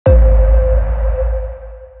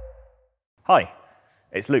Hi,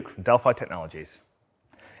 it's Luke from Delphi Technologies.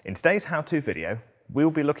 In today's how-to video, we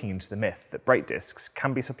will be looking into the myth that brake discs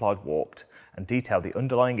can be supplied warped and detail the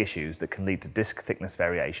underlying issues that can lead to disc thickness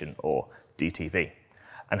variation, or DTV,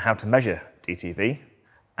 and how to measure DTV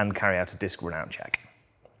and carry out a disc runout check.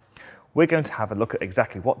 We're going to have a look at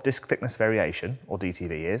exactly what disc thickness variation, or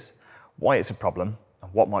DTV, is, why it's a problem,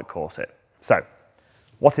 and what might cause it. So,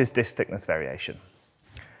 what is disc thickness variation?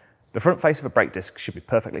 The front face of a brake disc should be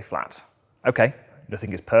perfectly flat. Okay,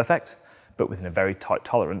 nothing is perfect, but within a very tight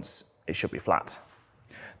tolerance, it should be flat.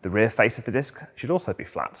 The rear face of the disc should also be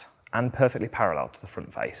flat and perfectly parallel to the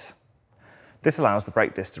front face. This allows the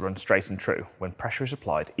brake disc to run straight and true when pressure is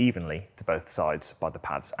applied evenly to both sides by the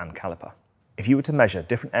pads and caliper. If you were to measure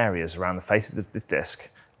different areas around the faces of this disc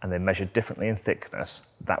and they measured differently in thickness,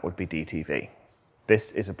 that would be DTV.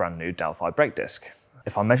 This is a brand new Delphi brake disc.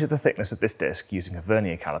 If I measure the thickness of this disc using a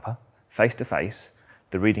vernier caliper, face to face,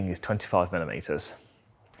 the reading is 25mm.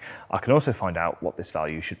 I can also find out what this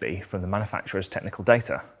value should be from the manufacturer's technical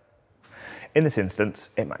data. In this instance,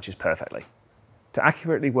 it matches perfectly. To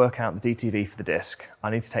accurately work out the DTV for the disc, I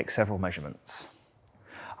need to take several measurements.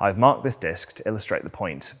 I've marked this disc to illustrate the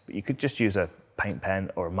point, but you could just use a paint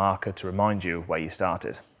pen or a marker to remind you of where you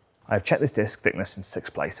started. I've checked this disc thickness in 6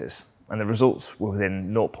 places, and the results were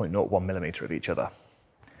within 0.01mm of each other.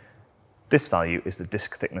 This value is the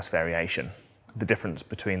disc thickness variation, the difference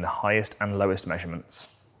between the highest and lowest measurements.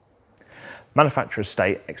 Manufacturers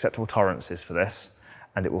state acceptable tolerances for this,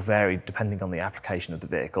 and it will vary depending on the application of the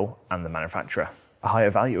vehicle and the manufacturer. A higher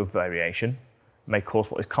value of variation may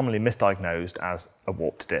cause what is commonly misdiagnosed as a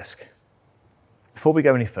warped disc. Before we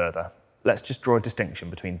go any further, let's just draw a distinction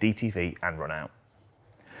between DTV and runout.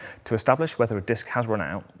 To establish whether a disc has run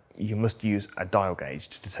out, you must use a dial gauge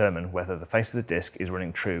to determine whether the face of the disc is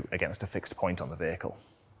running true against a fixed point on the vehicle.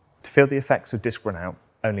 To feel the effects of disc runout,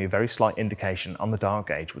 only a very slight indication on the dial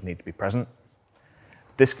gauge would need to be present.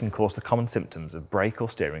 This can cause the common symptoms of brake or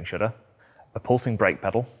steering shudder, a pulsing brake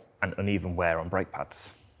pedal, and uneven wear on brake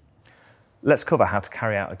pads. Let's cover how to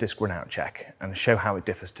carry out a disc runout check and show how it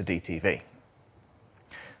differs to DTV.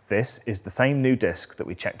 This is the same new disc that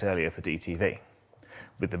we checked earlier for DTV,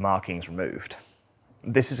 with the markings removed.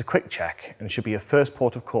 This is a quick check and should be your first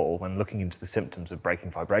port of call when looking into the symptoms of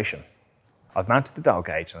braking vibration. I've mounted the dial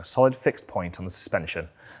gauge on a solid fixed point on the suspension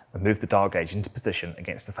and moved the dial gauge into position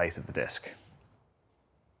against the face of the disc.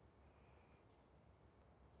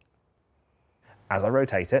 As I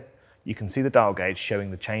rotate it, you can see the dial gauge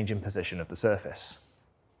showing the change in position of the surface.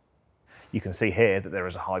 You can see here that there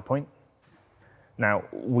is a high point. Now,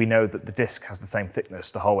 we know that the disc has the same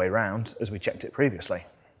thickness the whole way around as we checked it previously.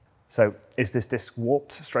 So, is this disc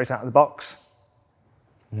warped straight out of the box?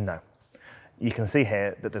 No. You can see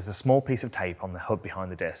here that there's a small piece of tape on the hub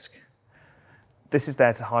behind the disc. This is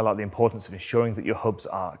there to highlight the importance of ensuring that your hubs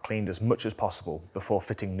are cleaned as much as possible before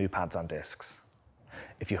fitting new pads and discs.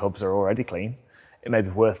 If your hubs are already clean, it may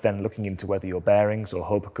be worth then looking into whether your bearings or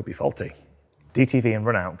hub could be faulty. DTV and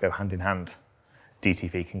runout go hand in hand.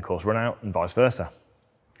 DTV can cause runout and vice versa.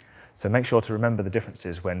 So make sure to remember the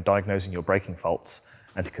differences when diagnosing your braking faults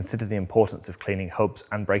and to consider the importance of cleaning hubs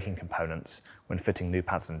and braking components when fitting new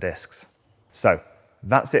pads and discs. So,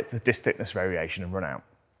 that's it for disc thickness variation and runout.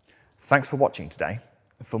 Thanks for watching today.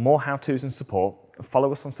 For more how-tos and support,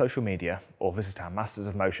 follow us on social media or visit our Masters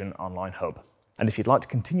of Motion online hub. And if you'd like to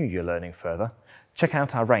continue your learning further, check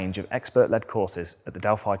out our range of expert-led courses at the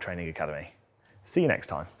Delphi Training Academy. See you next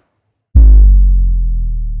time.